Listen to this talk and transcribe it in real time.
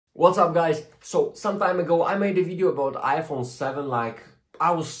What's up guys? So some time ago I made a video about iPhone 7, like I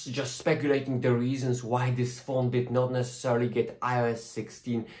was just speculating the reasons why this phone did not necessarily get iOS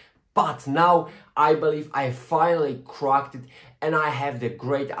 16, but now I believe I finally cracked it and I have the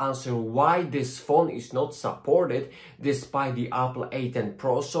great answer why this phone is not supported despite the Apple A10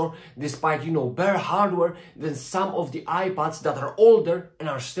 processor, despite better hardware than some of the iPads that are older and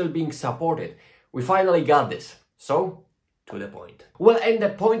are still being supported. We finally got this. So to the point. Well, and the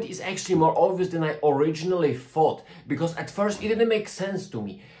point is actually more obvious than I originally thought, because at first it didn't make sense to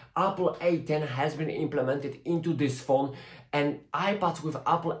me. Apple A10 has been implemented into this phone and iPads with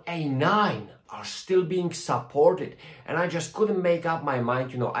Apple A9 are still being supported, and I just couldn't make up my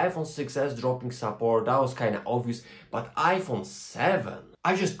mind. iPhone 6s dropping support, that was kind of obvious, but iPhone 7,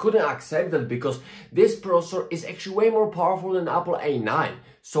 I just couldn't accept that because this processor is actually way more powerful than Apple A9,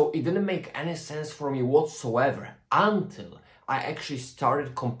 so it didn't make any sense for me whatsoever until I actually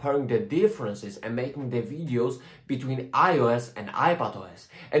started comparing the differences and making the videos between iOS and iPadOS.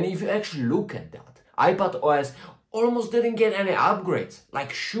 And if you actually look at that, iPadOS almost didn't get any upgrades.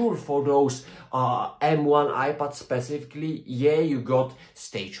 Like, sure, for those M1 iPads specifically, yeah, you got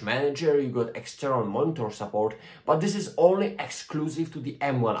Stage Manager, you got external monitor support, but this is only exclusive to the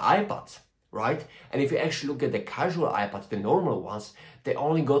M1 iPads, right? And if you actually look at the casual iPads, the normal ones, they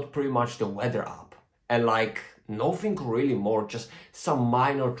only got pretty much the weather app. And like, nothing really more, just some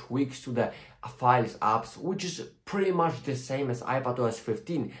minor tweaks to the Files apps, which is pretty much the same as iPadOS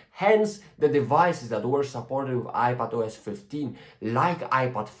 15. Hence, the devices that were supported with iPadOS 15, like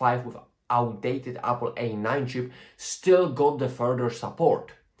iPad 5 with outdated Apple A9 chip, still got the further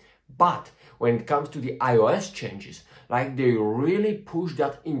support. But when it comes to the iOS changes, like they really push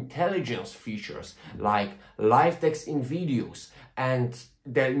that intelligence features, like live text in videos and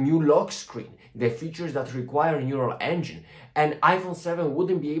the new lock screen, the features that require neural engine. And iPhone 7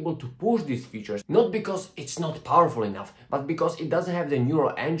 wouldn't be able to push these features, not because it's not powerful enough, but because it doesn't have the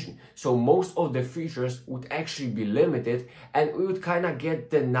neural engine. So most of the features would actually be limited, and we would kind of get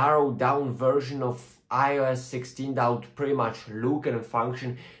the narrowed down version of iOS 16 that would pretty much look and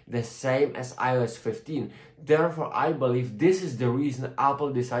function the same as iOS 15. Therefore, I believe this is the reason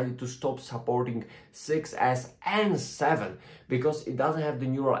Apple decided to stop supporting 6s and 7, because it doesn't have the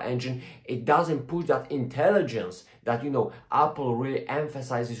neural engine, it doesn't push that intelligence that Apple really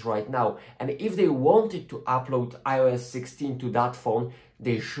emphasizes right now. And if they wanted to upload iOS 16 to that phone,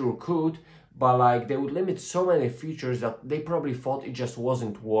 they sure could, but like they would limit so many features that they probably thought it just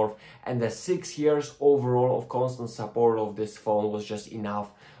wasn't worth, and the 6 years overall of constant support of this phone was just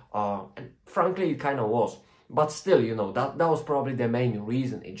enough, and frankly it kind of was. But still, that was probably the main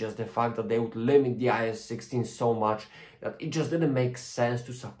reason. It's just the fact that they would limit the iOS 16 so much that it just didn't make sense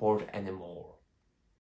to support anymore.